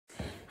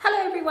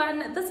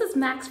everyone, this is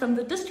Max from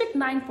the District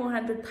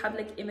 9400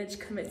 Public Image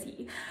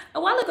Committee.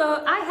 A while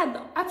ago, I had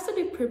the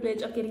absolute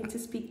privilege of getting to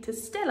speak to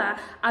Stella,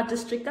 our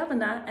district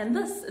governor, and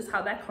this is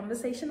how that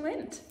conversation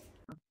went.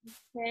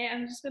 Okay,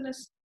 I'm just gonna...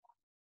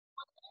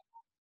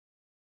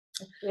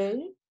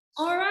 Okay.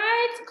 All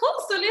right,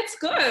 cool, so let's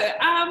go.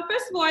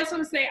 First of all, I just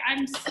want to say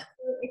I'm so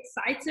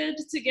excited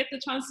to get the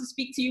chance to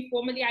speak to you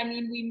formally. I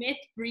mean, we met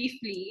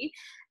briefly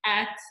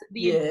at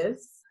the...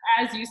 Yes.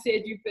 As you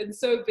said, you've been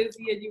so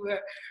busy and you were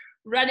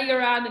running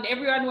around and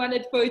everyone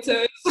wanted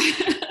photos.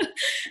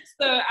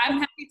 So I'm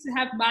happy to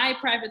have my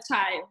private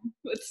time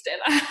with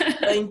Stella.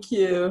 Thank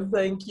you,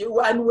 thank you.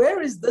 And where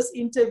is this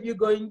interview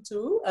going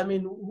to? I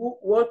mean,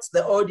 what's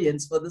the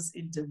audience for this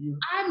interview?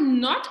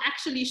 I'm not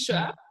actually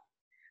sure.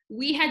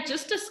 We had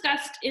just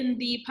discussed in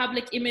the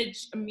public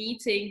image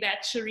meeting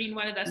that Shireen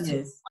wanted us to do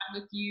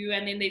one with you,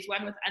 and then there's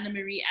one with Anna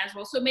Marie as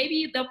well. So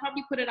maybe they'll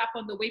probably put it up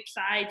on the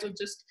website or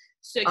just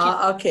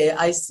circulate. Okay,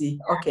 I see.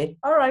 Okay,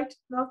 all right,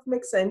 that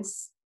makes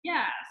sense.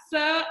 Yeah, so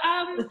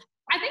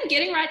I think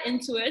getting right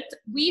into it,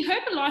 we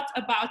heard a lot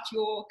about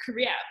your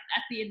career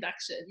at the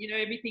induction, you know,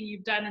 everything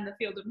you've done in the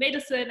field of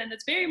medicine, and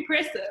it's very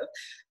impressive.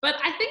 But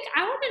I think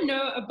I want to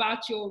know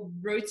about your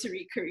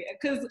Rotary career,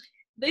 because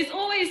there's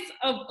always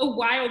a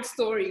wild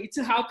story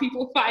to how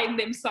people find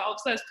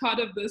themselves as part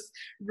of this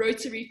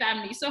Rotary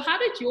family. So how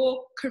did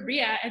your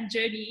career and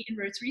journey in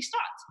Rotary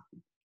start?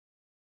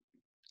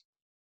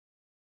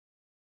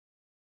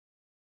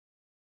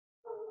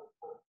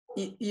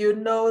 You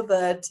know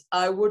that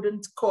I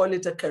wouldn't call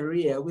it a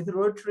career. With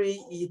Rotary,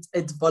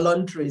 it's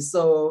voluntary.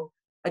 So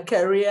a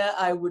career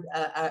I would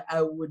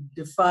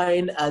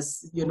define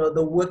as, you know,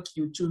 the work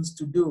you choose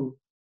to do.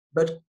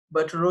 But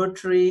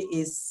Rotary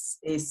is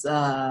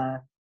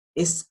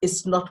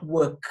not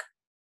work.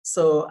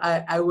 So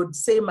I would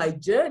say my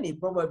journey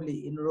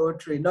probably in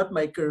Rotary, not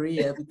my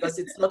career, because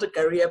it's not a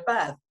career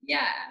path.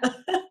 Yeah.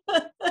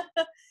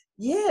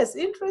 Yes,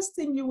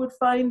 interesting. You would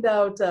find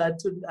out,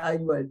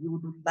 well, you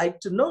would like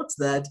to note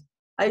that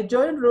I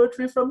joined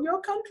Rotary from your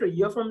country.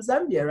 You're from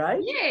Zambia,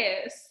 right?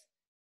 Yes.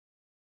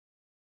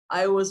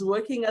 I was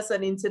working as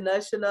an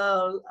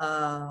international,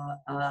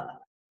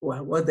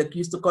 what they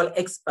used to call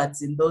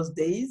expats in those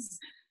days,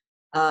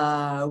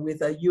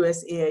 with a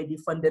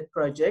USAID funded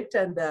project.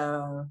 And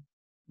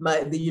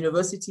the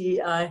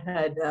university I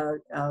had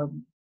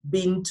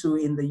been to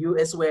in the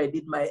US, where I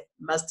did my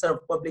Master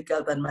of Public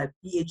Health and my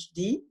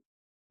PhD,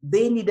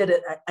 they needed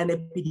an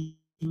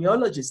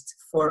epidemiologist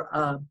for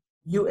a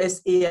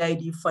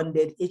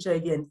USAID-funded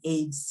HIV and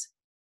AIDS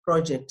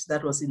project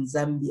that was in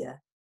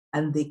Zambia.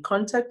 And they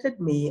contacted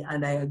me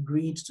and I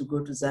agreed to go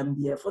to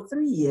Zambia for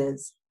 3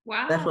 years.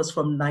 Wow. That was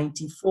from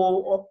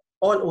 94,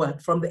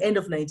 from the end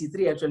of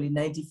 93, actually,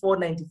 94,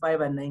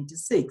 95, and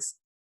 96.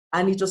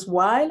 And it was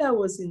while I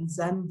was in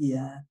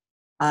Zambia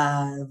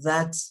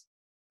that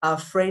a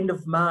friend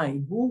of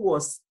mine who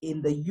was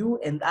in the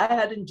UN, I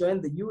hadn't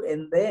joined the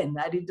UN then,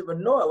 I didn't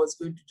even know I was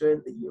going to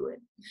join the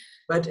UN.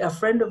 But a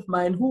friend of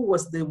mine who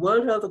was the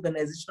World Health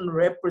Organization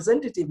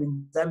representative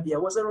in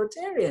Zambia was a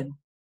Rotarian.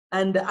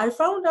 And I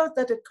found out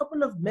that a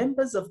couple of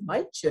members of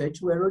my church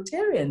were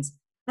Rotarians.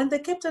 And they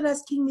kept on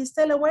asking me,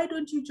 Stella, why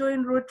don't you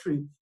join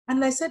Rotary?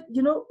 And I said,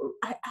 you know,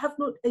 I have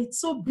not,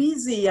 it's so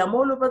busy. I'm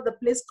all over the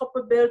place,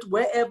 Copperbelt,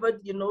 wherever,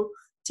 you know,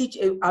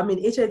 I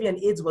mean, HIV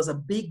and AIDS was a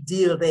big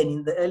deal then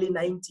in the early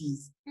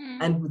 90s.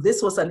 And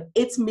this was an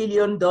 $8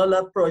 million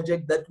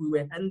project that we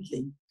were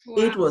handling.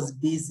 Wow. It was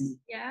busy.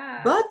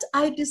 Yeah. But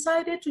I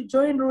decided to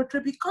join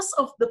Rotary because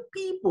of the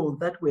people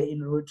that were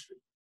in Rotary.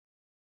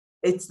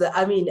 It's the,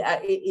 I mean,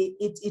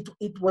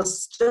 it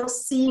was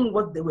just seeing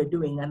what they were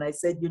doing. And I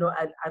said, you know,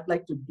 I'd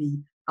like to be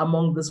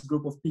among this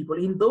group of people.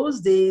 In those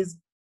days,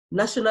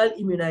 National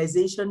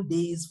Immunization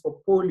Days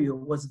for polio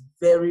was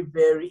very,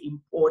 very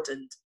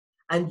important.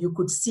 And you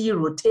could see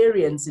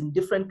Rotarians in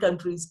different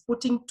countries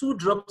putting 2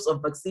 drops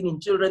of vaccine in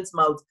children's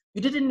mouths.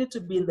 You didn't need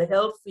to be in the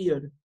health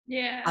field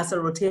as a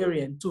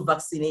Rotarian to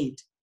vaccinate.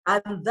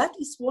 And that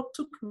is what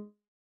took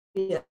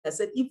me. I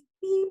said, if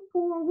people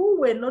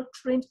who were not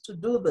trained to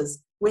do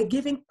this were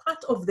giving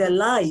part of their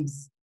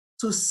lives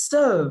to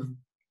serve,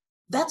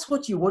 that's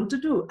what you want to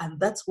do. And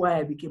that's why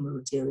I became a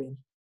Rotarian.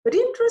 But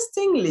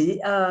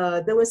interestingly,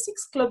 there were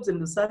 6 clubs in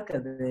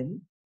Lusaka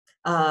then.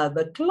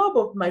 The club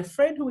of my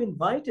friend who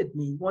invited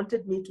me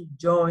wanted me to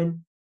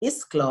join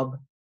his club,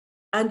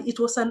 and it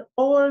was an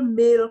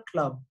all-male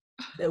club.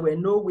 There were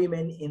no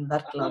women in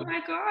that club. Oh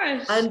my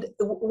gosh. And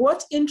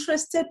what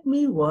interested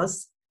me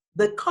was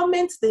the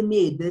comments they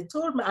made. They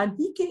told me, and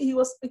he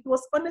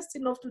was honest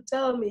enough to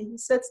tell me, he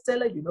said,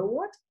 Stella, you know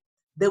what?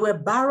 There were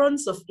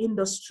barons of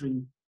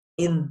industry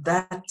in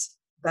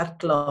that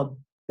club.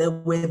 There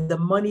were the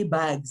money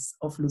bags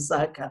of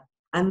Lusaka.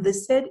 And they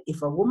said,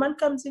 if a woman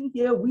comes in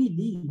here, we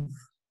leave.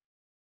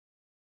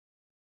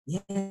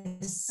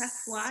 Yes.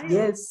 That's wild.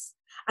 Yes.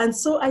 And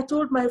so I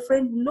told my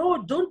friend,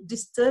 no, don't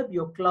disturb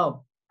your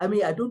club. I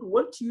mean, I don't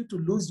want you to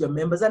lose your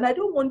members, and I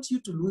don't want you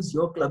to lose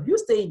your club. You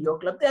stay in your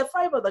club. There are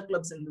 5 other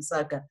clubs in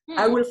Lusaka.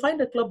 I will find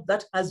a club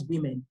that has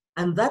women.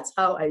 And that's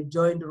how I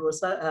joined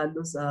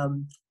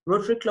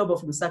Rotary Club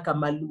of Lusaka,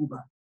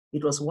 Maluba.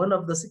 It was one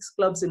of the 6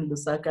 clubs in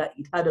Lusaka.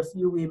 It had a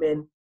few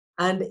women,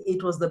 and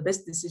it was the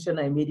best decision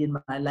I made in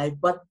my life.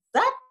 But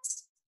that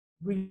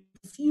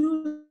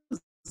refusal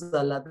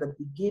at the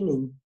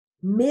beginning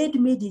made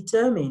me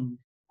determined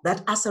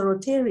that as a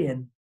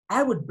Rotarian,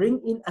 I would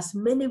bring in as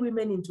many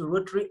women into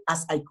Rotary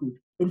as I could.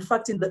 In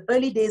fact, in the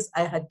early days,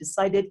 I had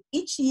decided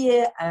each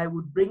year I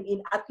would bring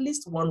in at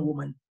least one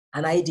woman,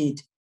 and I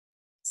did.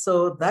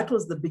 So that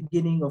was the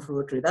beginning of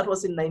Rotary. That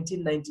was in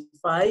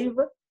 1995,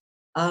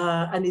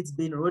 and it's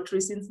been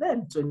Rotary since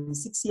then,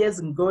 26 years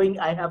and going.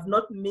 I have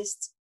not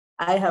missed.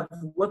 I have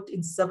worked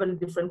in 7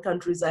 different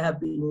countries. I have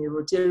been a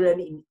Rotarian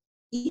in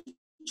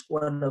each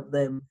one of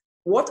them.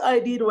 What I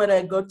did when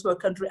I got to a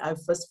country, I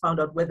first found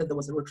out whether there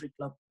was a Rotary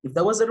Club. If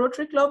there was a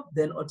Rotary Club,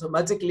 then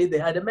automatically they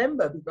had a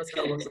member because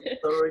I was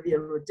already a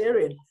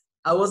Rotarian.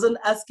 I wasn't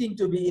asking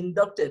to be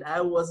inducted.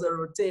 I was a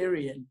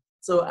Rotarian.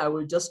 So I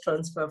will just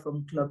transfer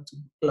from club to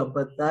club,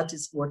 but that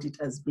is what it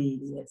has been,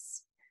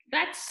 yes.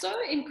 That's so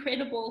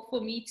incredible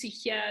for me to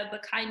hear the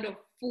kind of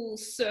full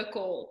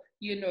circle,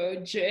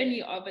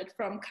 journey of it,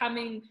 from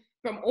coming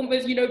from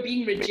almost,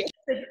 being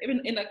rejected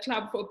in a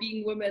club for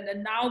being women,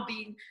 and now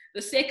being the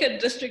 2nd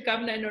district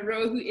governor in a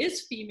row who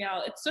is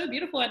female. It's so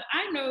beautiful. And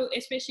I know,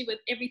 especially with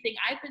everything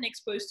I've been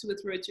exposed to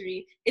with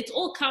Rotary, it's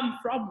all come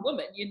from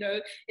women.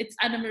 It's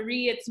Anna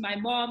Marie, it's my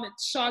mom,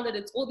 it's Charlotte,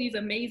 it's all these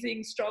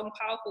amazing, strong,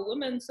 powerful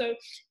women. So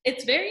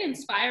it's very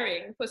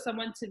inspiring for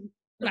someone to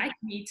like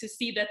me to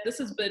see that this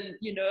has been,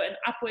 an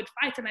upward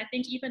fight. And I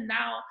think even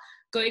now,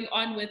 going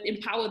on with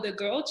Empower the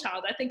Girl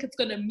Child, I think it's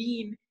going to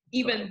mean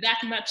even that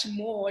much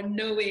more,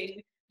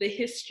 knowing the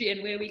history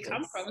and where we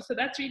come from. So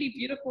that's really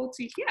beautiful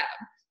to hear.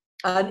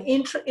 And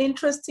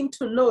interesting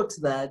to note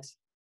that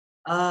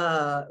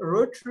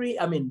Rotary,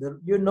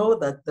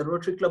 that the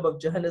Rotary Club of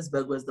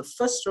Johannesburg was the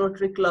first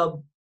Rotary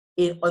Club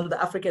on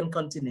the African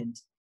continent.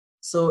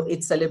 So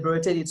it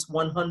celebrated its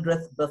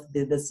 100th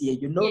birthday this year.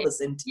 The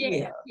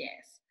centennial.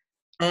 Yes.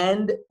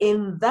 And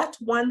in that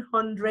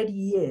 100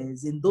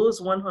 years, in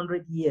those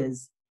 100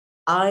 years,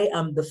 I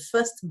am the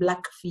first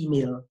Black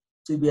female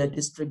to be a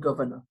district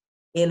governor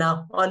in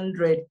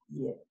 100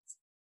 years.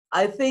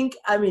 I think,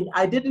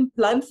 I didn't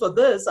plan for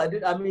this.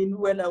 When we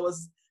went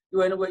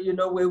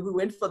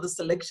for the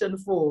selection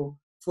for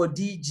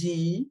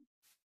DG,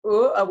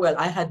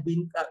 I had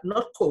been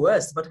not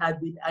coerced, but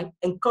had been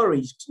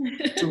encouraged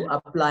to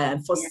apply.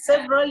 And for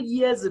several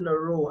years in a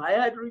row, I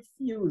had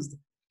refused.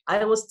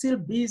 I was still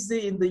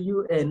busy in the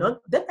UN.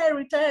 Then I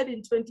retired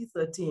in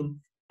 2013,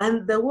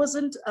 and there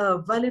wasn't a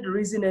valid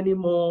reason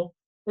anymore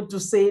to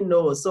say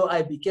no. So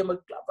I became a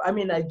club.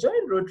 I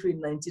joined Rotary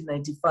in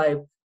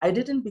 1995. I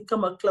didn't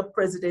become a club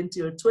president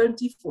till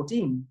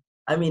 2014.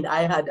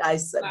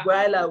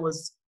 While I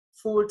was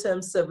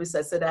full-term service,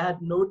 I said I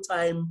had no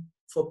time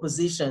for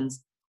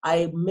positions.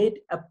 I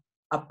made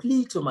a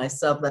plea to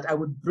myself that I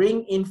would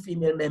bring in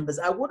female members.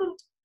 I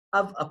wouldn't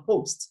have a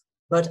post,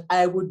 but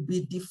I would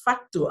be de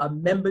facto a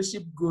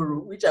membership guru,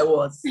 which I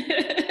was.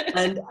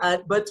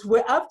 But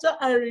after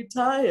I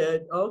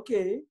retired,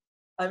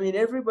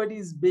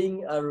 everybody's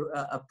being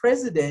a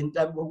president.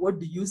 What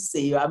do you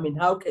say?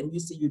 How can you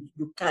say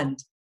you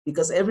can't?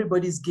 Because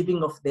everybody's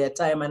giving of their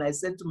time. And I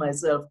said to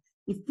myself,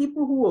 if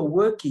people who are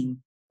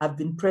working have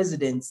been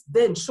presidents,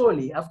 then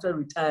surely after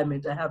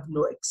retirement, I have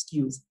no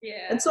excuse.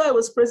 Yeah. And so I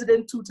was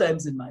president 2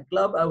 times in my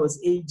club. I was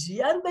AG,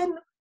 and then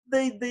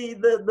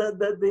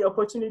the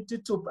opportunity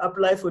to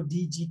apply for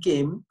DG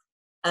came,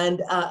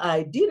 and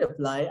I did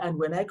apply. And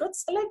when I got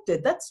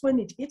selected, that's when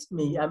it hit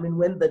me.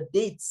 When the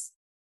dates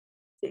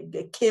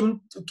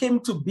came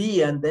to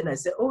be, and then I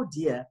said, oh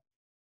dear,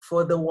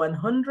 for the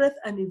 100th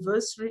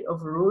anniversary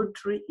of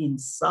Rotary in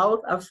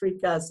South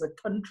Africa as a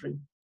country,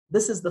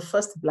 this is the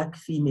first Black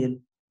female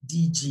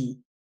DG.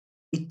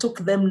 It took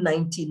them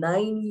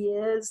 99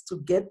 years to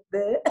get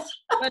there.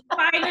 But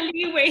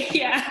finally we're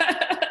here.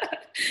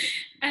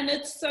 And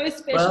it's so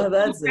special.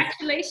 Well,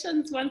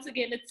 congratulations once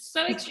again. It's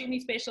so extremely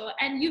special.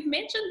 And you've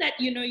mentioned that,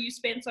 you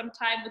spent some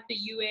time with the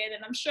UN,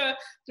 and I'm sure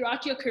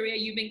throughout your career,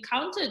 you've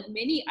encountered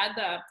many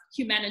other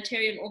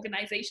humanitarian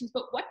organizations,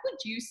 but what would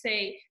you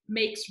say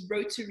makes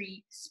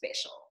Rotary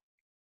special?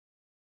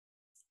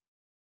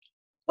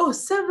 Oh,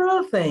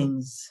 several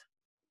things.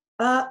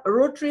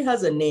 Rotary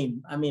has a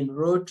name.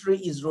 Rotary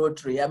is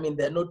Rotary.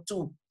 There are no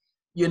two.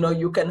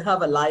 You can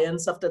have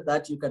Alliance after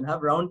that. You can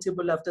have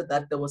Roundtable after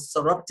that. There was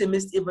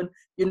Soroptimist even.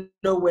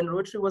 When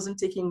Rotary wasn't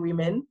taking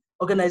women,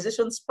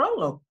 organizations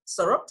sprung up.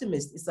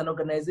 Soroptimist is an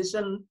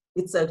organization.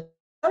 It's a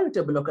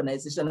charitable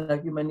organization,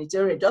 a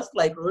humanitarian, just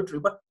like Rotary,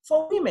 but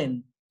for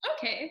women.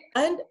 Okay.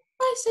 And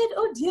I said,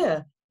 oh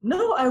dear,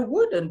 no, I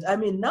wouldn't.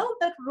 Now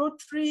that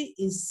Rotary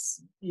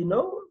is,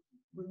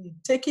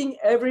 taking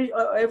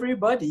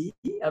everybody,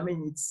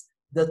 it's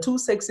the 2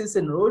 sexes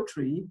in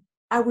Rotary,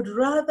 I would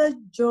rather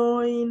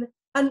join.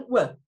 And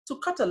well, to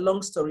cut a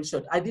long story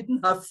short, I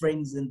didn't have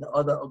friends in the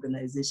other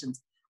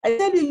organizations. I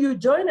tell you, you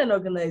join an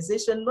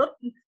organization, not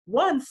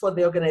 1 for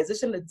the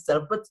organization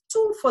itself, but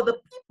 2 for the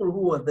people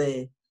who are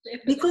there.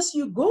 Definitely. Because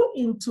you go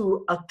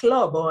into a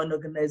club or an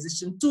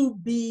organization to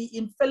be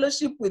in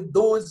fellowship with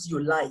those you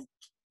like.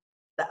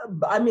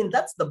 I mean,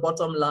 that's the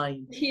bottom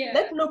line. Yeah.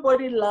 Let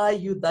nobody lie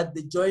you that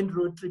they joined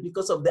Rotary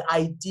because of the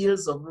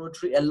ideals of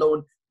Rotary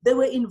alone. They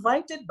were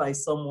invited by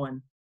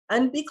someone.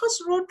 And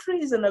because Rotary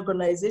is an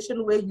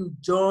organization where you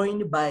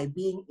join by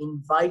being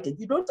invited,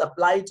 you don't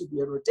apply to be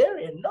a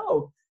Rotarian.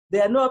 No,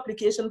 there are no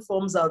application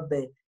forms out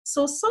there.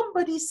 So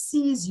somebody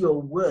sees your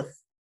worth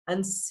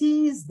and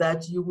sees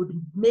that you would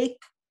make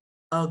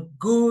a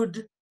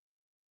good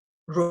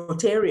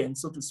Rotarian,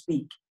 so to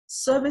speak.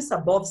 Service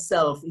above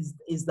self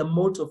is the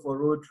motto for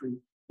Rotary.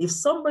 If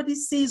somebody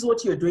sees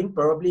what you're doing,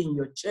 probably in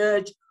your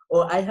church,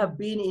 or I have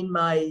been in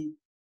my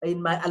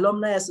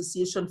alumni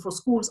association for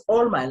schools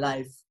all my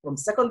life. From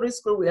secondary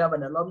school, we have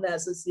an alumni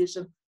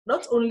association.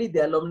 Not only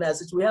the alumni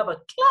association, we have a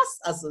class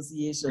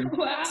association.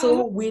 Wow.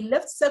 So we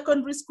left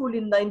secondary school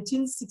in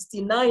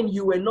 1969.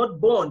 You were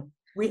not born.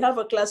 We have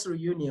a class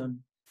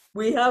reunion.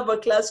 We have a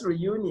class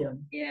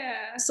reunion.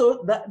 Yeah.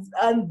 So that,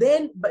 and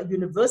then by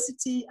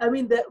university, I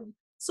mean,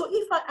 so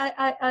if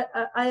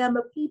I am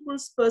a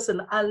people's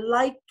person, I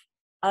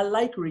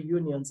like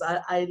reunions.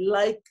 I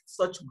like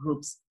such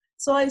groups.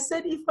 So I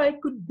said, if I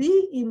could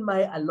be in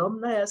my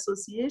alumni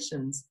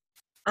associations,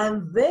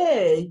 and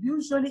there,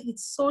 usually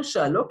it's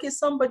social. Okay,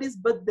 somebody's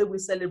birthday, we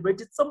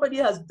celebrate it. Somebody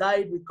has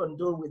died, we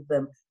condole with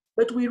them.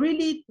 But we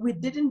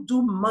didn't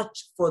do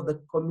much for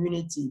the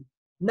community.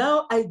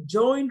 Now I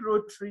joined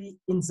Rotary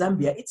in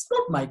Zambia. It's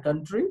not my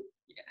country.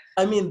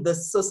 I mean, the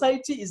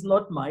society is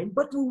not mine,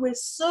 but we were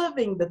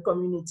serving the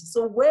community.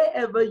 So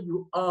wherever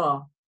you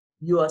are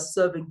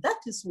serving.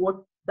 That's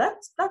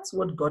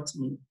what got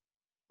me.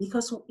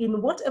 Because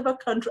in whatever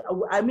country,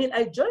 I mean,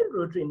 I joined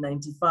Rotary in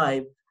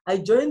 95. I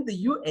joined the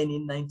UN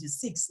in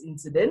 96,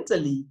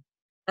 incidentally.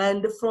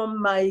 And from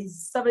my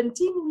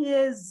 17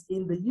 years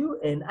in the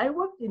UN, I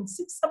worked in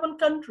 6-7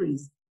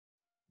 countries.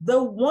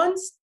 The one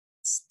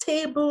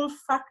stable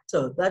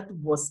factor that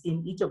was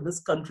in each of this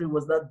country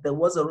was that there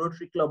was a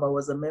Rotary Club I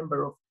was a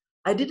member of.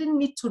 I didn't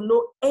need to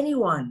know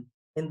anyone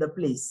in the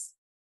place.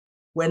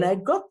 When I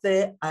got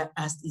there, I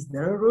asked, is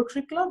there a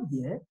Rotary Club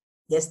here?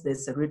 Yes,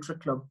 there's a Rotary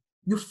Club.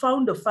 You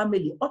found a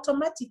family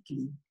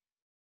automatically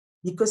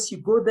because you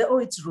go there, oh,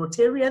 it's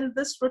Rotarian,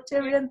 this,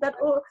 Rotarian, that,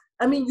 oh,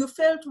 I mean, you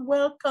felt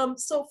welcome.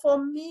 So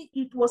for me,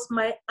 it was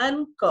my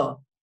anchor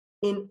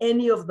in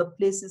any of the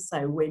places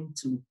I went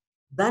to.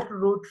 That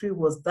Rotary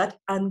was that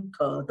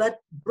anchor that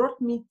brought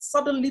me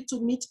suddenly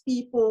to meet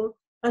people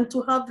and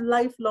to have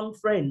lifelong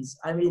friends.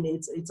 I mean,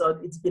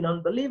 it's been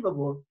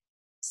unbelievable.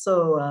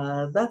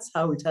 So that's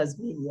how it has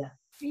been, yeah.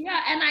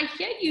 Yeah, and I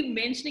hear you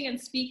mentioning and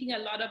speaking a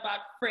lot about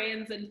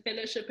friends and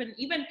fellowship and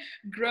even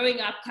growing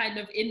up kind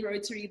of in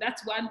Rotary.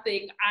 That's one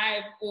thing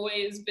I've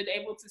always been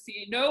able to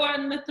see. No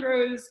one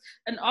throws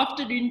an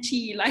afternoon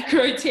tea like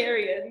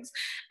Rotarians.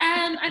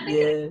 And I think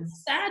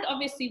it's sad,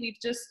 obviously,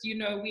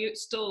 we're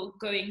still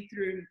going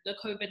through the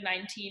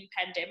COVID-19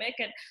 pandemic.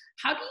 And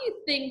how do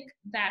you think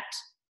that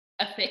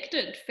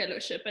affected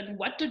fellowship, and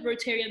what did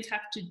Rotarians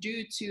have to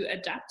do to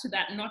adapt to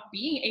that, not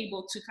being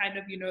able to kind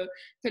of,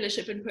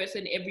 fellowship in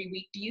person every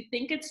week? Do you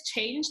think it's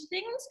changed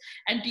things?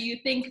 And do you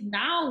think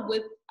now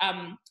with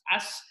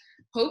us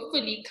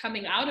hopefully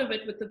coming out of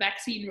it with the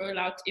vaccine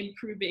rollout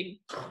improving,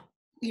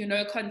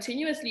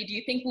 continuously, do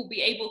you think we'll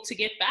be able to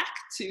get back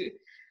to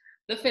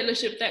the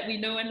fellowship that we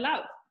know and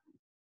love?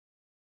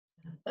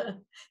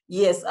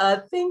 Yes, I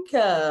think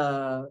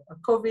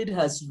COVID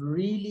has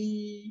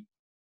really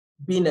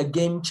been a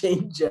game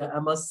changer, I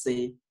must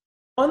say.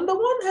 On the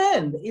one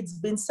hand, it's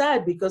been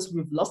sad because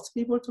we've lost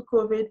people to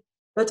COVID,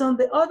 but on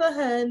the other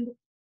hand,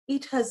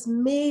 it has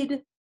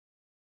made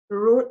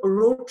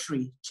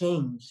Rotary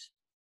change.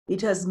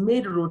 It has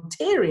made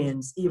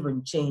Rotarians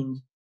even change.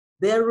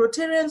 There are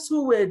Rotarians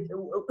who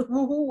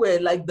were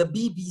like the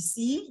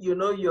BBC, your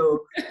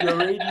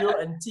radio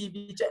and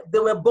TV. They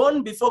were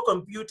born before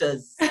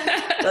computers.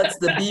 That's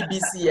the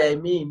BBC, I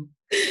mean.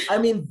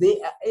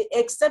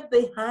 Except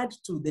they had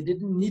to, they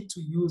didn't need to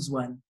use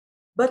one.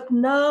 But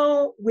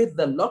now with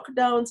the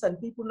lockdowns and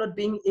people not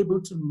being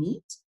able to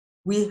meet,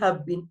 we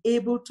have been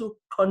able to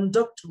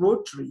conduct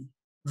Rotary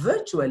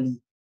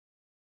virtually.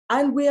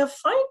 And we are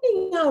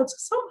finding out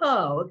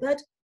somehow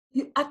that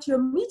at your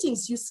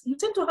meetings, you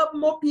tend to have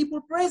more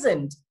people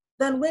present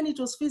than when it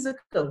was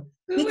physical,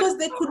 because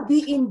they could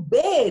be in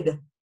bed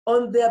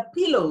on their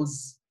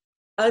pillows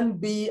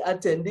and be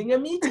attending a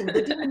meeting.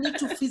 They didn't need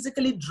to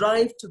physically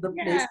drive to the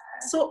place.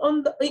 So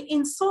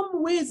in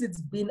some ways,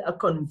 it's been a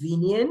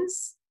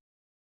convenience.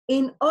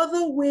 In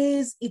other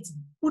ways, it's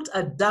put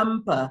a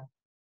damper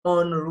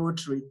on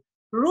Rotary.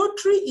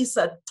 Rotary is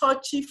a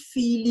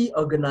touchy-feely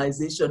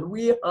organization.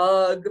 We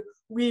hug,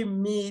 we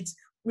meet,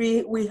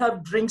 we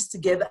have drinks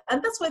together,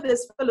 and that's why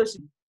there's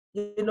fellowship.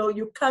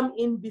 You come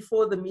in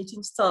before the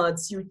meeting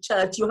starts, you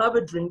chat, you have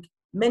a drink.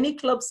 Many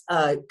clubs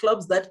are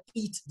clubs that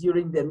eat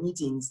during their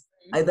meetings.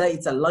 Either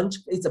it's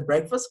a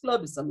breakfast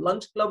club, it's a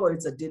lunch club, or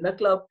it's a dinner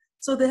club.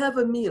 So they have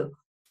a meal.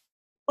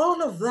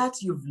 All of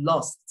that you've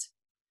lost.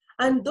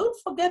 And don't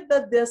forget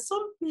that there are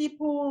some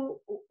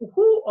people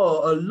who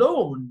are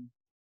alone,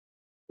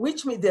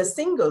 which means they're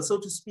single, so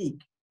to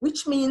speak,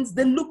 which means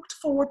they looked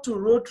forward to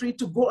Rotary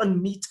to go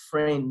and meet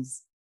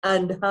friends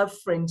and have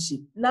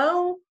friendship.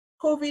 Now,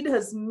 COVID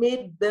has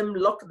made them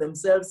lock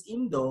themselves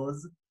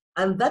indoors,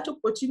 and that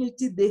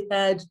opportunity they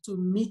had to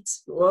meet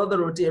other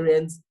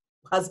Rotarians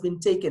has been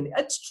taken.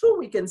 It's true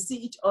we can see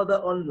each other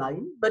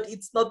online, but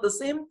it's not the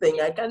same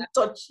thing. I can't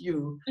touch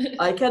you,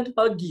 I can't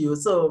hug you.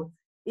 So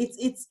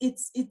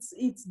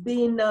it's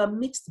been a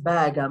mixed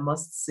bag, I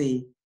must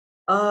say.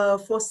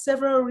 For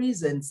several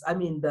reasons. I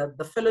mean,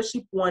 the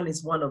fellowship one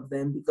is one of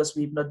them because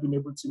we've not been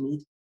able to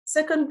meet.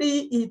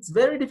 Secondly, it's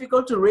very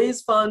difficult to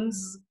raise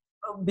funds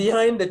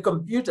behind the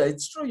computer.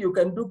 It's true, you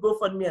can do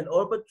GoFundMe and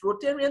all, but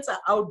Rotarians are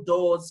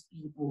outdoors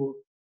people.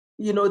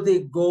 You know, they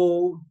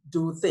go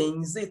do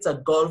things. It's a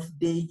golf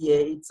day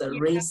here, it's a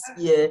race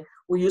here.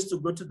 We used to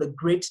go to the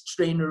Great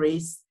Train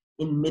Race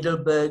in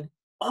Middleburg.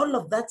 All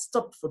of that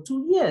stopped for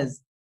 2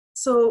 years.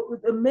 So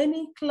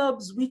many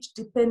clubs which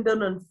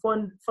depended on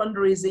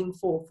fundraising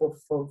for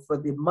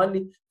the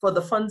money, for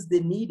the funds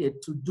they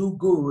needed to do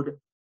good,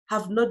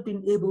 have not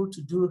been able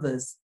to do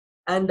this.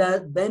 And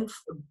then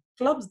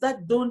clubs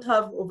that don't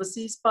have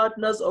overseas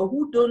partners or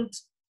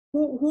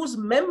whose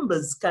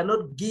members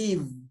cannot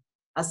give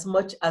as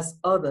much as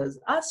others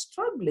are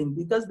struggling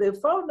because they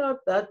found out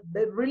that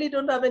they really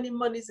don't have any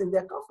monies in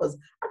their coffers.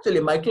 Actually,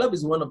 my club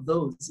is one of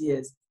those,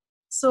 yes.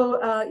 So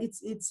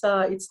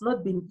it's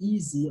not been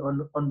easy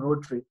on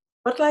Rotary.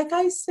 But like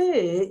I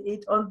say,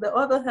 on the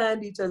other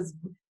hand,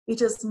 it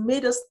has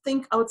made us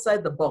think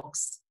outside the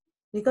box.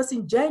 Because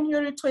in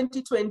January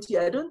 2020,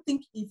 I don't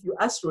think if you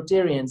ask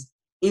Rotarians,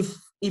 if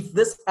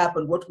this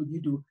happened, what would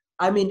you do?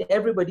 I mean,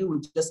 everybody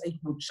would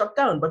shut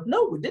down. But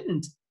no, we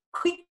didn't.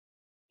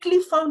 Quickly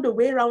found a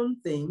way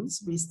around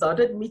things. We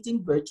started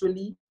meeting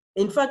virtually.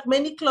 In fact,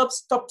 many clubs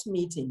stopped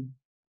meeting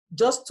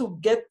just to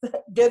get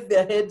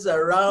their heads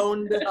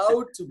around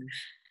how to.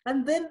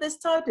 And then they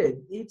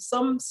started.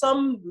 Some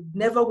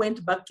never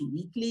went back to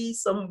weekly,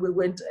 some we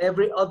went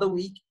every other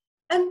week.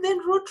 And then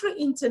Rotary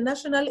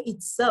International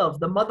itself,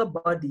 the mother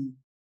body,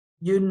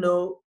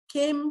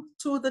 came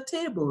to the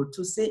table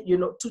to say,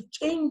 to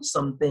change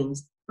some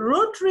things.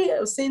 Rotary,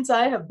 since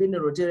I have been a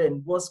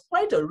Rotarian, was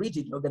quite a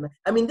rigid organization.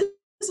 I mean,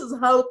 this is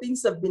how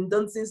things have been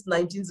done since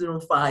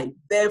 1905.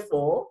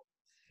 Therefore,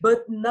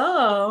 but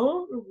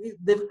now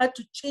they've had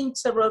to change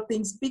several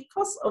things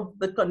because of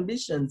the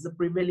conditions, the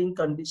prevailing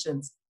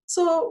conditions.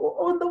 So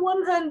on the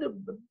one hand,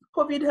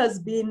 COVID has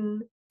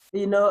been,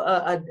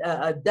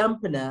 a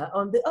dampener.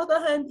 On the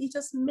other hand, it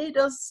has made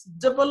us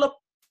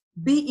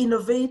be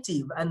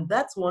innovative, and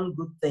that's one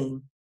good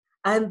thing.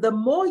 And the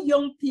more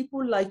young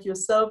people like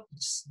yourself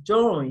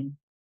join,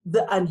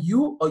 and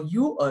you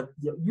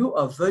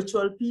are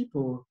virtual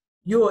people,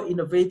 you are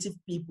innovative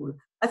people.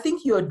 I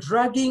think you're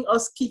dragging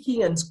us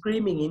kicking and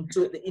screaming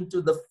into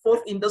the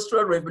fourth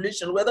industrial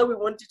revolution, whether we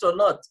want it or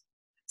not.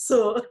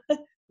 So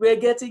we're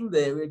getting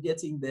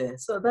there.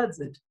 So that's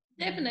it.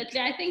 Definitely.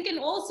 I think in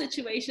all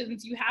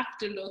situations, you have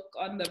to look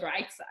on the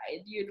bright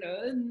side,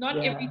 Not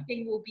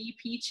everything will be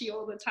peachy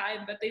all the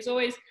time, but there's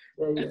always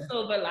a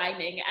silver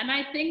lining. And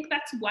I think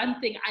that's one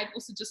thing I've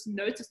also just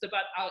noticed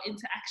about our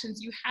interactions.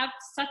 You have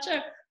such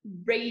a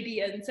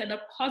radiance and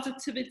a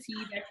positivity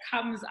that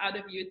comes out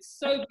of you. It's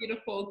so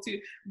beautiful to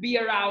be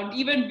around,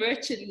 even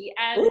virtually.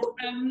 And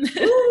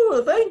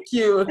thank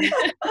you.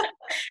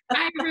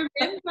 I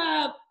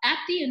remember at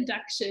the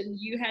induction,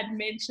 you had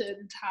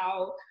mentioned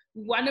how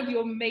one of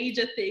your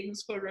major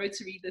things for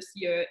Rotary this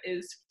year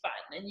is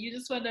fun, and you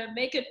just want to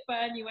make it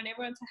fun. You want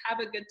everyone to have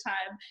a good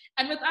time,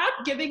 and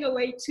without giving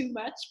away too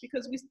much,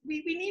 because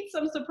we need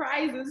some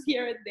surprises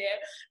here and there.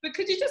 But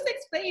could you just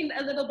explain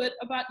a little bit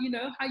about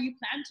how you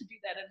plan to do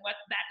that and what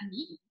that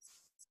means?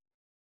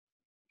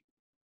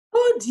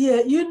 Oh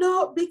dear,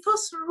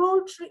 because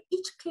Rotary,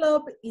 each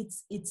club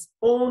it's its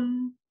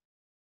own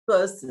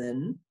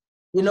person.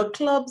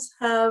 Clubs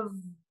have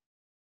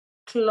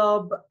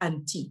club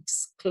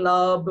antiques,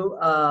 club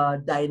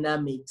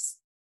dynamics,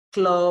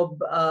 club,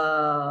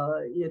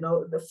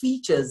 the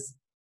features.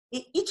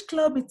 Each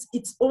club has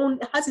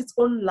its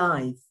own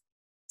life.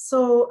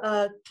 So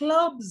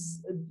clubs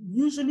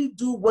usually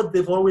do what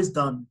they've always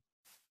done.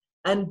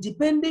 And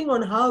depending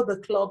on how the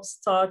club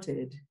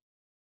started,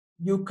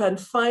 you can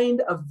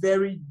find a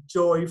very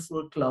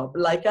joyful club.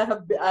 Like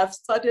I've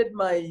started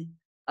my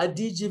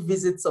DG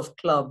visits of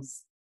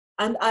clubs.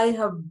 And I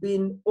have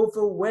been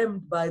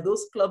overwhelmed by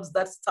those clubs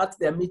that start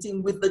their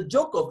meeting with the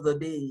joke of the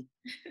day.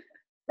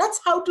 That's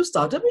how to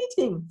start a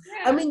meeting.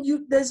 Yeah. I mean,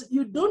 you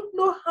don't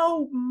know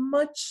how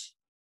much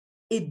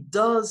it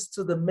does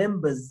to the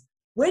members.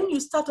 When you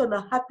start on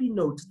a happy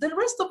note, the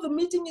rest of the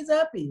meeting is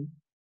happy.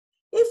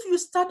 If you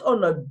start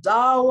on a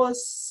dour,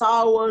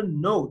 sour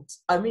note,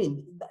 I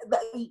mean,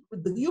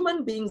 the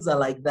human beings are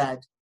like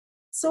that.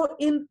 So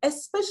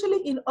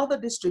especially in other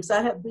districts,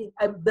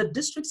 the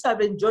districts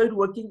I've enjoyed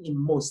working in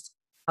most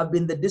have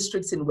been the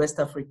districts in West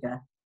Africa.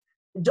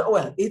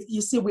 Well,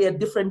 you see, we are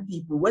different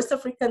people. West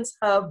Africans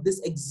have this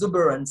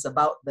exuberance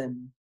about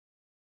them.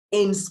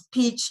 in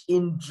speech,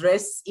 in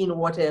dress, in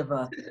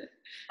whatever.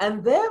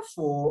 And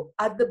therefore,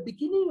 at the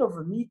beginning of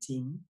a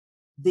meeting,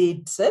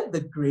 they said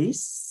the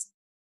grace.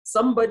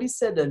 Somebody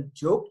said a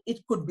joke.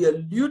 It could be a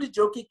lewd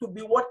joke. It could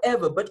be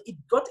whatever, but it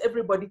got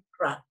everybody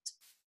cracked.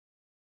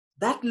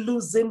 That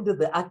loosened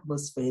the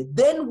atmosphere.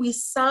 Then we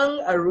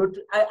sang a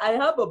Rotary. I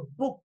have a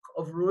book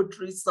of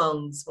Rotary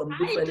songs from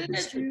different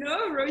districts. I didn't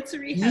know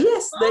Rotary had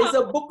Yes, there is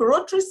a book,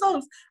 Rotary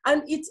songs.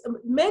 And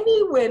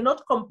many were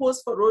not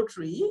composed for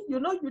Rotary. You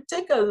know, you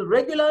take a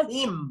regular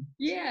hymn.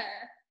 Yeah.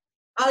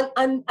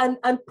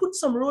 And put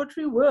some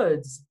Rotary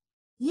words.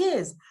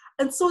 Yes.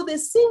 And so they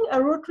sing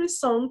a Rotary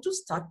song to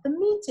start the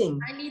meeting.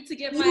 I need to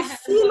get my hands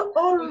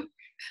on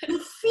you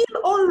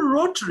feel all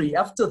Rotary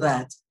after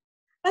that.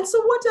 And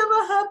so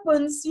whatever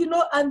happens, you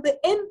know, and they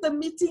end the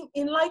meeting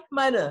in like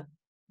manner.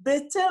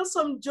 They tell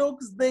some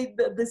jokes.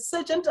 The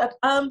sergeant at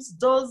arms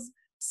does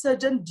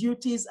sergeant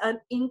duties and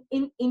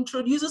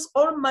introduces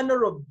all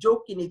manner of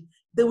joke in it.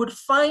 They would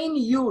fine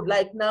you,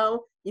 like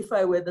now, if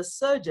I were the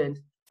sergeant,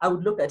 I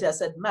would look at it, I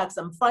said, Max,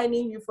 I'm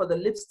fining you for the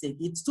lipstick.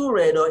 It's too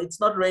red or it's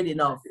not red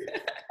enough.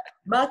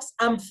 Max,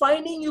 I'm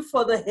fining you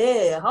for the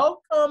hair. How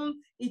come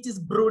it is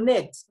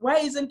brunette? Why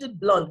isn't it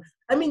blonde?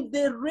 I mean,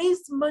 they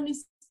raised money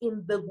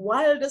in the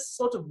wildest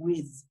sort of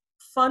ways,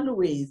 fun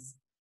ways.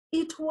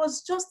 It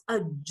was just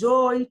a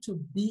joy to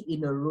be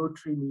in a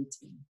Rotary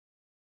meeting.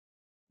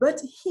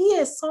 But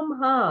here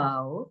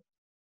somehow,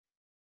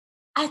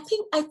 I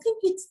think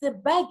it's the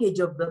baggage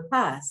of the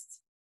past,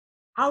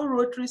 how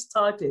Rotary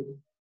started.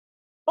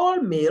 All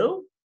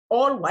male,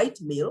 all white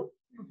male,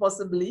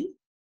 possibly,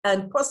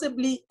 and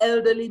possibly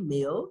elderly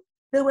male.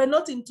 They were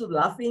not into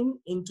laughing,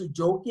 into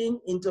joking,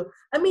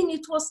 I mean,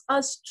 it was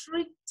a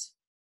strict,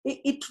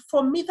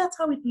 for me, that's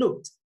how it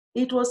looked.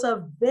 It was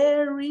a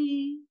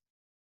very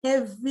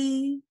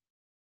heavy,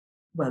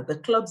 well, the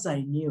clubs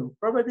I knew,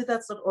 probably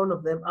that's not all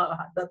of them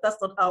are,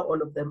 that's not how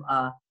all of them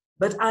are.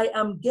 But I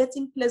am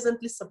getting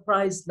pleasantly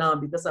surprised now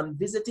because I'm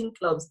visiting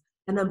clubs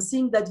and I'm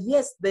seeing that,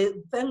 yes,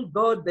 thank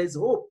God there's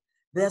hope.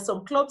 There are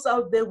some clubs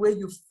out there where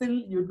you feel,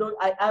 you know,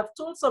 I've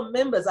told some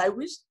members,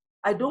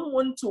 I don't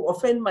want to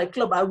offend my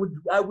club. I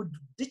would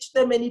ditch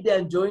them any day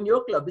and join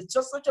your club. It's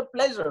just such a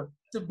pleasure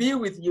to be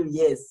with you,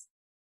 yes.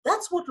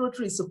 That's what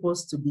Rotary is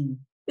supposed to be.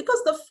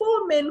 Because the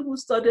 4 men who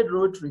started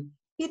Rotary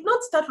did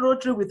not start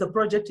Rotary with a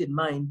project in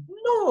mind.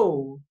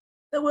 No,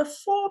 there were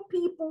 4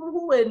 people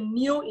who were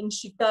new in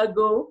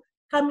Chicago,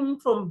 coming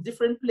from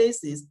different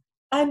places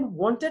and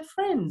wanted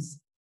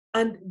friends.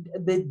 And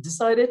they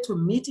decided to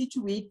meet each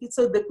week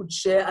so they could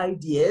share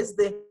ideas.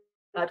 They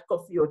had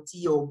coffee or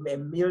tea or a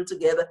meal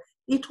together.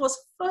 It was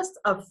first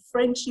a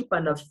friendship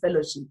and a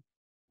fellowship.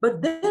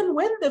 But then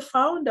when they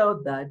found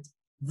out that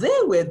they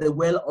were the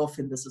well-off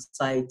in the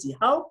society,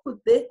 how could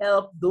they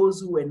help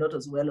those who were not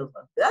as well-off?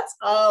 That's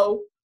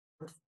how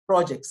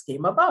projects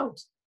came about.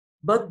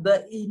 But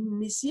the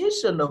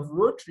initiation of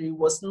Rotary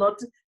was not,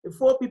 the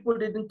 4 people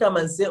didn't come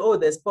and say, oh,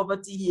 there's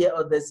poverty here,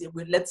 or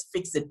let's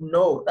fix it.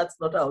 No, that's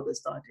not how they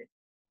started.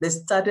 They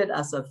started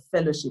as a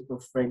fellowship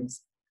of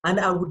friends. And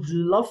I would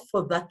love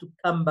for that to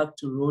come back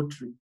to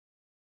Rotary.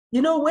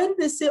 You know, when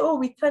they say, oh,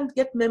 we can't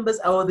get members,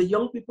 or the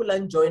young people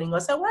aren't joining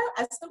us, I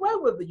said, why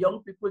would the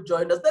young people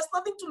join us? There's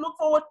nothing to look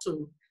forward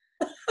to.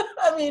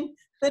 I mean,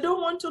 they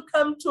don't want to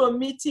come to a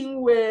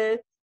meeting where,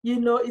 you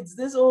know, it's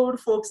these old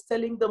folks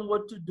telling them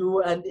what to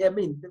do. And I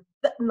mean,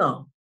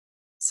 no.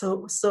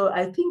 So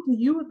I think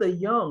you, the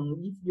young,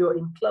 if you're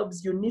in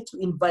clubs, you need to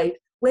invite,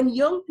 when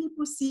young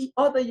people see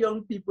other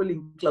young people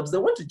in clubs, they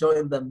want to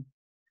join them.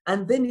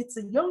 And then it's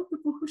the young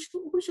people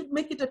who should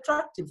make it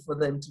attractive for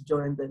them to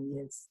join them,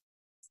 yes.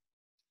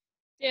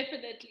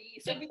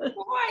 Definitely. So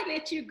before I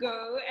let you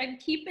go, and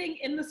keeping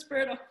in the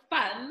spirit of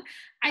fun,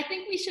 I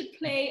think we should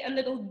play a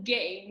little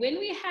game. When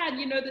we had,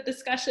 you know, the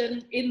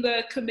discussion in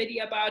the committee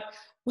about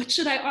what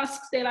should I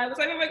ask Stella, I was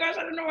like, oh my gosh,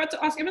 I don't know what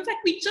to ask. It was like,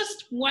 we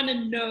just want to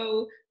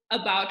know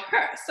about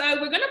her.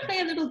 So we're going to play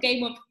a little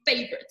game of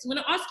favorites. I'm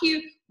going to ask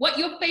you what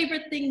your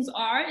favorite things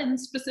are in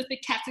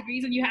specific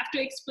categories, and you have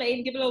to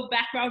explain, give a little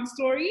background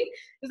story.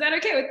 Is that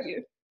okay with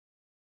you?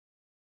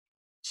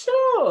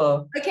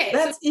 Sure. Okay.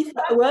 That's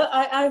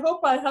I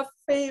hope I have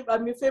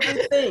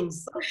favorite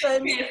things.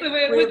 Sometimes okay,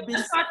 so we've been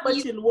so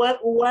much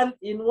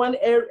in one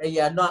area.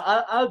 Yeah, no,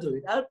 I'll do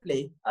it. I'll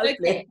play.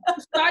 Play.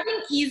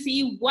 Starting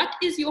easy, what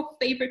is your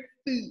favorite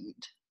food?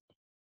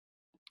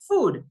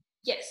 Food.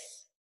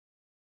 Yes.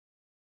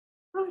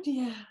 Oh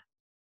dear.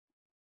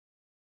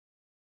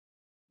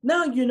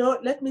 Now, you know,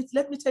 let me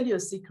tell you a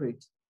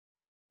secret.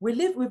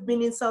 We've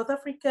been in South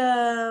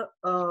Africa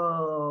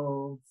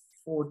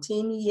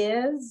 14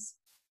 years.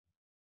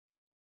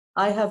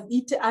 I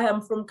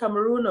am from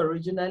Cameroon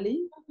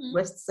originally,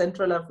 West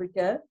Central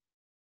Africa.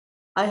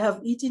 I have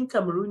eaten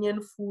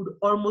Cameroonian food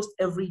almost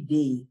every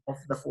day of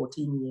the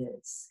 14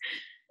 years.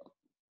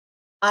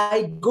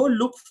 I go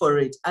look for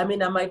it. I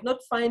mean, I might not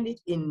find it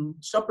in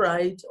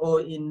ShopRite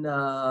or in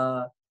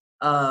a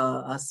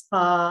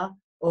Spar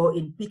or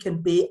in Pick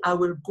and Pay. I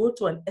will go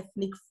to an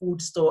ethnic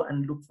food store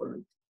and look for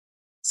it.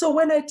 So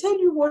when I tell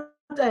you what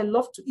I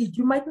love to eat,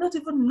 you might not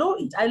even know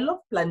it. I love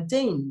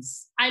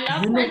plantains. I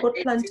love You know what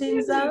plantains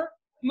plantains too. are?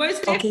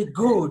 Most Okay, definitely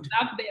good.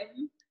 love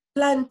them.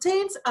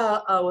 Plantains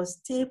are our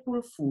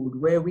staple food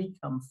where we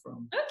come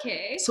from.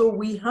 Okay. So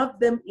we have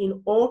them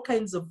in all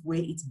kinds of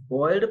ways. It's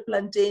boiled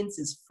plantains,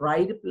 it's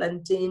fried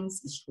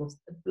plantains, it's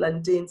roasted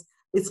plantains.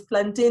 It's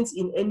plantains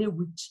in any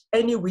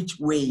which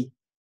way.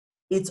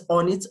 It's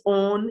on its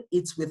own,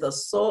 it's with a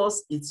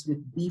sauce, it's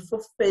with beef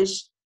or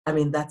fish. I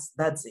mean, that's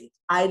it.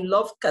 I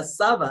love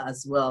cassava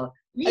as well.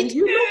 Me And too.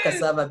 you know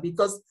cassava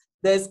because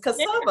there's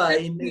cassava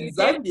in Definitely,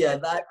 Zambia,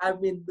 definitely. that I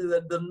mean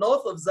the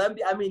north of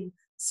Zambia. I mean,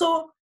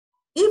 so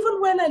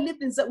even when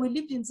we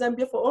lived in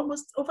Zambia for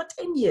almost over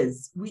 10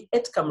 years. We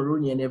ate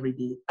Cameroonian every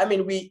day. I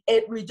mean, we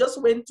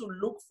just went to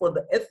look for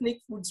the ethnic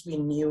foods we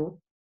knew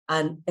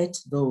and ate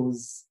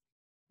those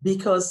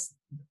because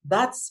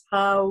that's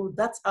how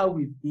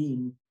we've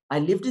been. I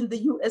lived in the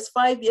US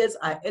 5 years.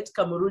 I ate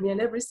Cameroonian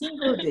every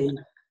single day.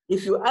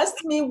 If you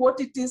asked me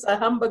what it is a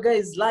hamburger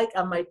is like,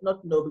 I might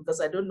not know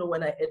because I don't know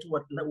when I ate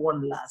what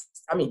one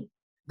last. I mean,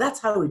 that's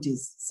how it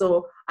is.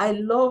 So I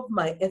love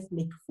my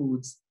ethnic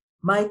foods.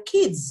 My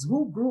kids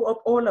who grew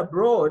up all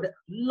abroad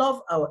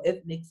love our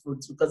ethnic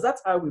foods because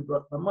that's how we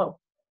brought them up.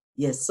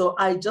 Yes, so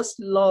I just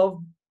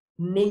love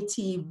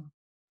native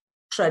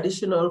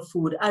traditional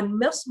food, and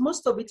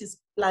most of it is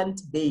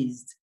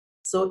plant-based.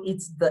 So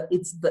it's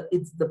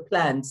the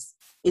plants.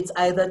 It's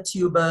either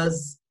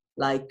tubers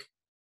like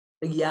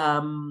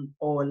yam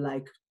or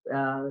like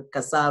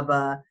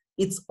cassava.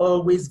 It's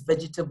always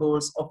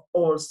vegetables of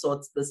all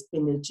sorts, the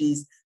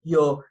spinaches,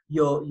 your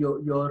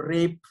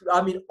rape,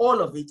 I mean, all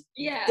of it.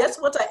 Yeah. Guess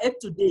what I ate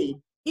today?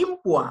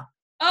 Impua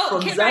Oh,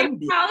 from can I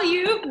Zambia. tell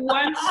you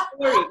one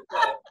story?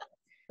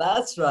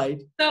 That's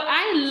right. So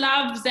I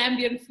love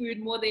Zambian food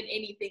more than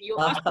anything.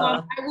 You'll ask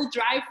mom, I will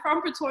drive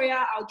from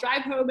Pretoria, I'll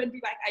drive home and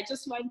be like, I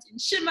just want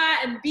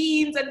nshima and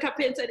beans and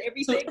kapenta and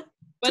everything.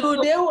 But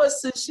Today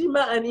was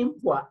sushima and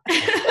impua.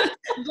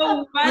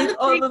 the one With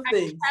thing other I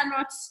things.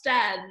 cannot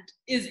stand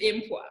is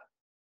impua.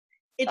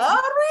 It's Oh,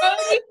 the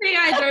really? only thing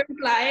I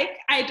don't like.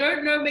 I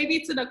don't know, maybe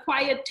it's an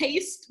acquired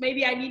taste.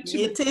 Maybe I need to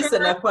It is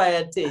an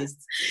acquired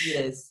taste,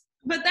 yes.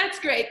 But that's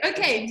great.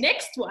 Okay,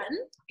 next one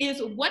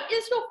is, what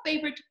is your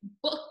favorite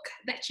book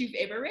that you've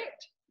ever read?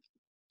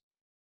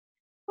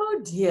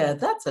 Oh dear,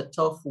 that's a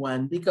tough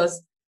one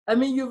because, I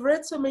mean, you've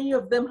read so many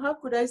of them. How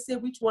could I say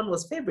which one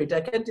was favorite?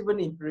 I can't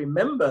even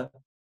remember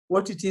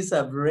what it is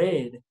I've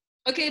read.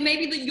 Okay,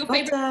 maybe your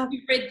favorite book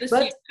you've read this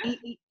year.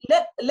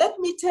 Let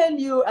me tell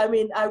you, I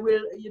mean, I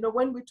will,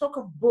 when we talk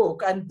of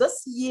book, and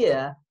this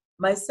year,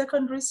 my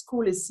secondary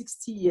school is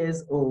 60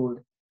 years old,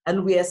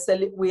 and we are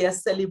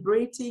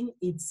celebrating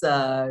its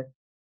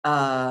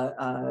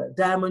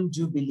Diamond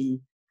Jubilee.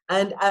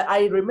 And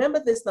I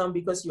remember this now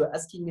because you're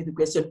asking me the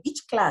question.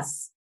 Each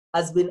class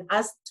has been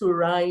asked to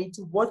write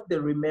what they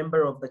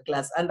remember of the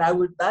class, and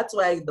that's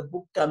why the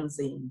book comes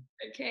in.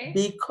 Okay.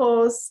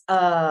 Because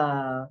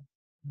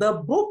the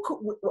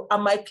book,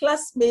 my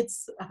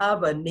classmates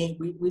have a name.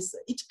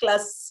 Each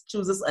class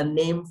chooses a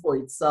name for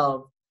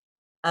itself,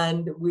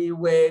 and we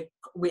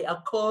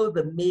are called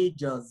the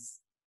majors,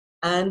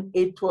 and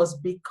it was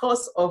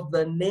because of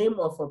the name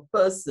of a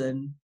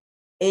person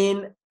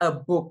in a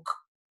book.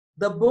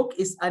 The book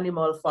is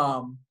Animal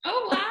Farm.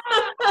 Oh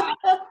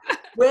wow!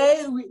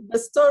 Where the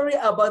story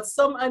about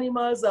some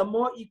animals are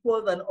more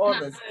equal than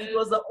others. It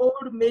was the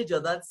old major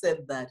that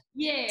said that.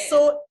 Yeah.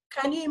 So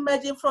can you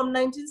imagine from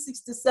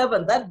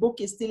 1967, that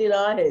book is still in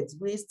our heads.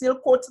 We still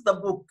quote the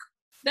book.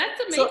 That's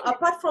amazing. So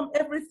apart from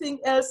everything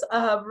else I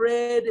have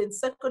read in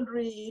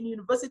secondary, in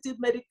university,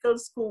 medical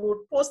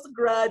school,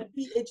 postgrad,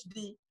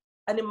 PhD,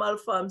 Animal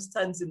Farm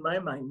stands in my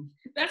mind.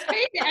 That's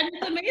crazy. And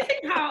it's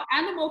amazing how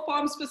Animal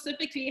Farm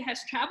specifically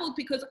has traveled,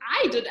 because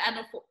I did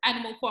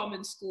Animal Farm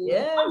in school.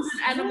 Yes, Mom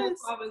did Animal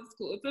yes. Farm in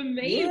school. It's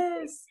amazing.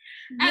 Yes,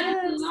 and yes,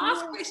 the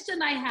last yes.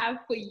 question I have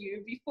for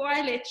you before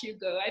I let you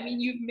go, I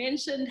mean, you've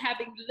mentioned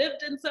having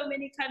lived in so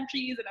many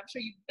countries, and I'm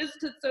sure you've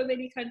visited so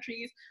many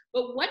countries,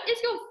 but what is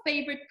your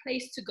favorite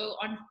place to go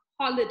on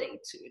holiday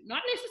to?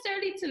 Not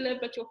necessarily to live,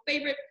 but your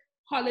favorite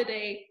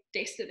holiday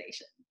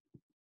destination.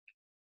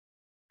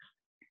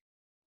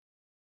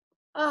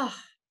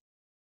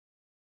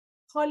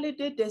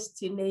 Holiday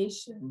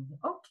destination.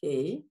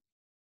 Okay.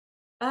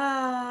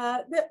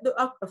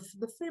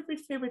 The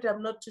favorite,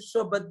 I'm not too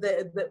sure, but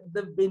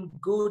they've been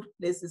good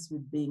places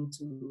we've been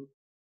to.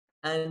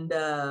 And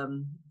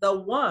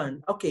the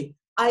one, okay,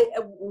 I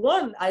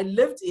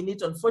lived in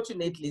it,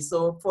 unfortunately.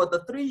 So for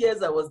the 3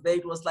 years I was there,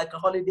 it was like a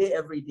holiday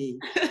every day.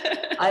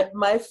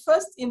 My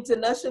first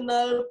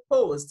international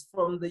post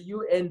from the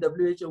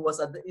UNWHO was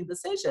in the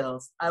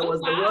Seychelles. I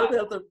was the World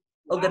Health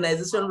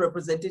Organization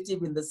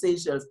representative in the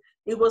Seychelles.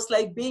 It was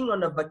like being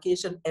on a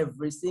vacation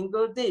every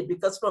single day,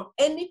 because from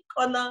any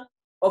corner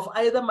of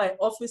either my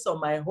office or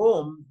my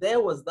home, there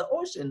was the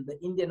ocean.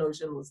 The Indian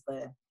Ocean was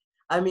there.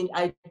 I mean,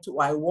 I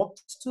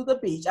walked to the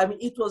beach. I mean,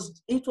 it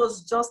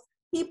was just,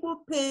 people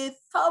pay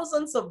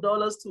thousands of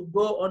dollars to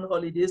go on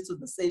holidays to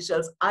the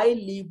Seychelles. I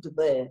lived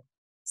there.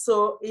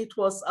 So it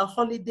was a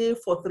holiday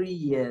for 3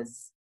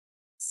 years.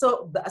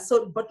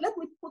 But let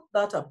me put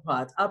that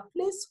apart. A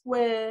place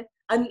where,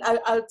 and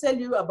I'll tell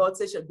you about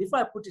Seychelles before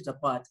I put it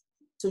apart,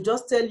 to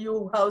just tell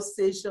you how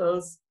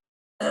Seychelles,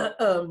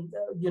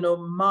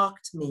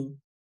 marked me.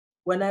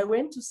 When I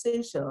went to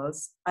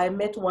Seychelles, I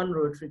met one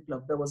Rotary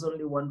Club. There was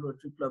only one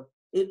Rotary Club.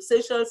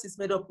 Seychelles is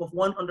made up of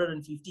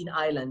 115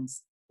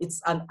 islands.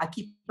 It's an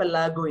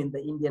archipelago in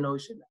the Indian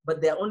Ocean,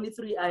 but there are only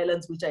 3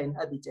 islands which are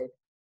inhabited.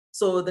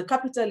 So the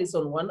capital is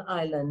on one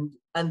island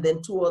and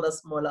then 2 other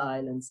smaller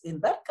islands. In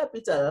that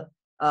capital,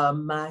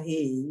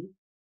 Mahé,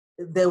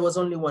 there was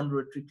only one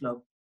Rotary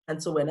Club.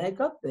 And so when I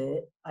got there,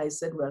 I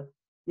said, well,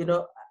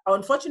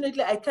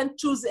 unfortunately, I can't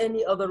choose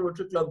any other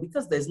Rotary Club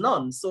because there's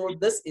none. So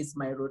this is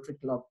my Rotary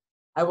Club.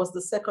 I was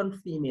the second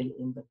female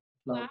in the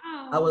club.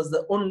 Wow. I was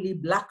the only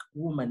Black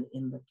woman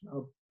in the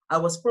club. I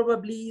was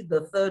probably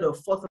the 3rd or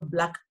 4th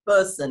Black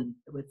person.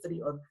 There were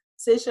 3 other.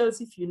 Seychelles,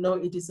 if you know,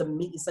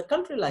 it's a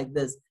country like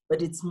this,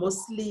 but it's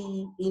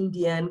mostly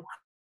Indian,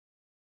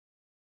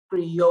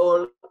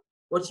 Creole,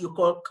 what you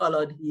call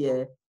colored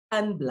here,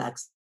 and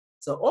Blacks.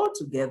 So all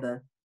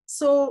together.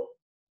 So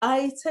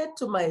I said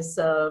to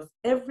myself,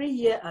 every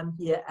year I'm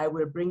here, I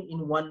will bring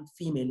in 1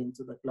 female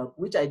into the club,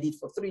 which I did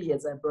for 3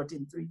 years. I brought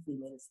in 3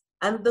 females.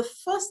 And the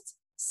first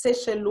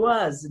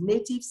Seychelloise,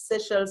 native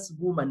Seychelles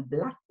woman,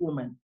 Black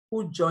woman,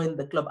 who joined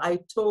the club, I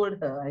told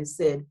her, I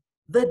said,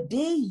 the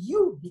day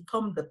you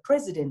become the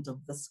president of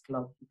this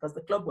club, because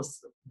the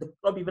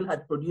club even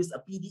had produced a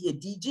PDA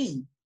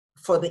DG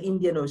for the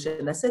Indian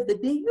Ocean. I said, the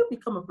day you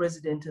become a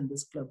president in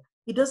this club,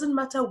 it doesn't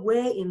matter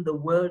where in the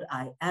world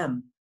I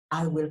am,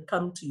 I will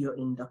come to your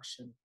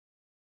induction.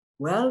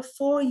 Well,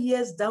 4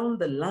 years down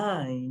the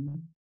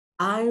line,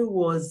 I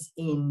was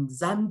in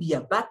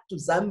Zambia, back to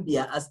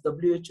Zambia as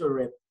WHO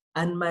rep,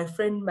 and my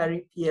friend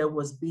Marie-Pierre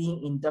was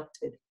being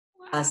inducted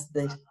as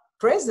the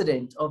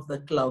president of the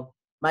club.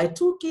 My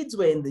 2 kids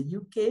were in the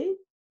UK.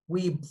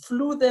 We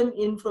flew them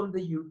in from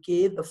the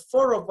UK. The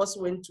 4 of us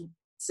went to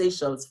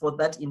Seychelles for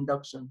that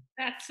induction.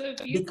 That's so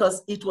beautiful.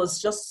 Because it was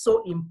just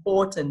so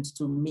important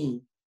to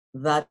me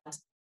that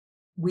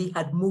we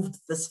had moved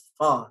this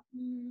far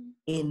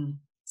in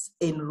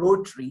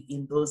Rotary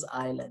in those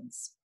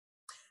islands.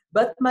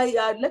 But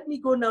let me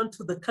go now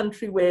to the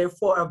country where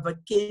for a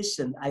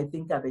vacation, I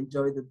think I've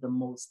enjoyed it the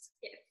most.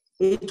 Yes.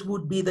 It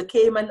would be the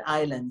Cayman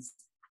Islands.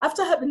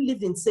 After having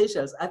lived in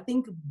Seychelles, I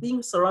think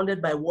being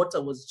surrounded by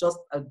water was just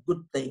a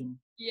good thing.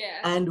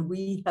 Yeah. And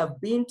we have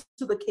been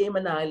to the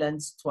Cayman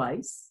Islands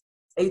twice.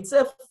 It's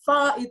a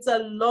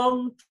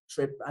long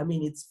trip. I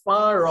mean, it's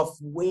far off,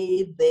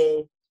 way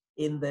there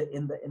in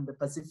the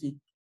Pacific,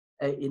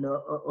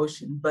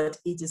 Ocean, but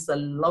it is a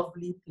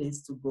lovely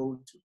place to go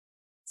to.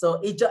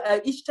 So each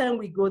time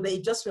we go there,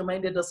 it just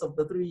reminded us of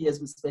the 3 years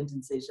we spent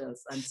in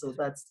Seychelles, and so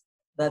that's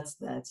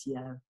that.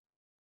 Yeah.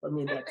 For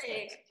me,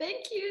 perfect.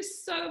 Thank you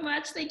so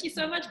much. Thank you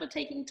so much for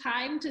taking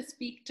time to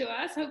speak to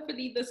us.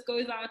 Hopefully this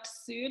goes out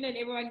soon and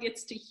everyone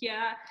gets to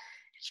hear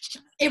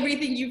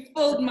everything you've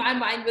filled my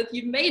mind with.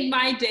 You've made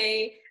my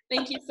day.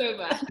 Thank you so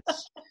much.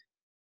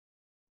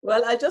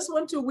 Well, I just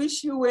want to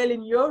wish you well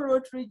in your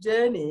Rotary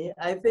journey.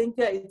 I think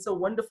it's a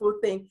wonderful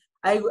thing.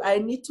 I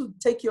need to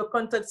take your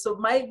contact. So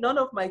none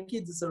of my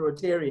kids is a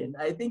Rotarian.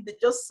 I think they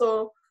just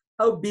saw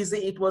how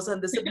busy it was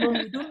and they said, Mom,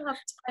 we don't have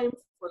time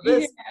for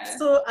this. Yeah.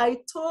 So I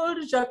told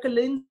I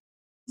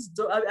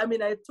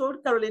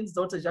told Caroline's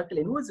daughter,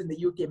 Jacqueline, who is in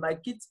the UK.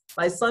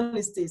 My son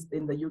is still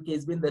in the UK.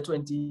 He's been there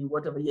 20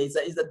 whatever years.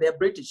 They're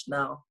British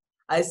now.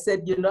 I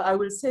said, I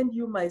will send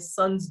you my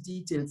son's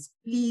details.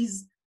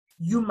 Please,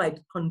 you might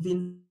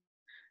convince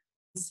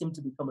him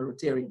to become a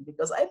Rotarian,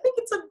 because I think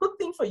it's a good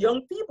thing for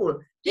young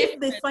people if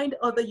they find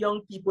other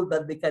young people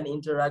that they can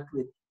interact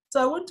with. So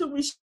I want to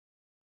wish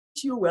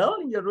you well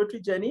in your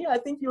Rotary journey. I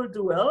think you'll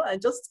do well, and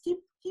just keep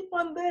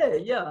on there.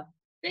 Yeah.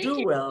 Thank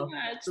you so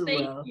much.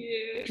 Thank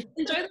you.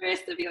 Enjoy the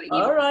rest of your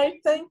evening. All right.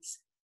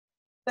 Thanks.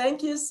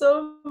 Thank you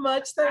so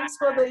much. Thanks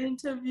for the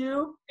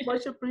interview.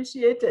 Much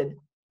appreciated.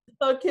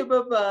 Okay.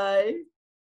 Bye-bye.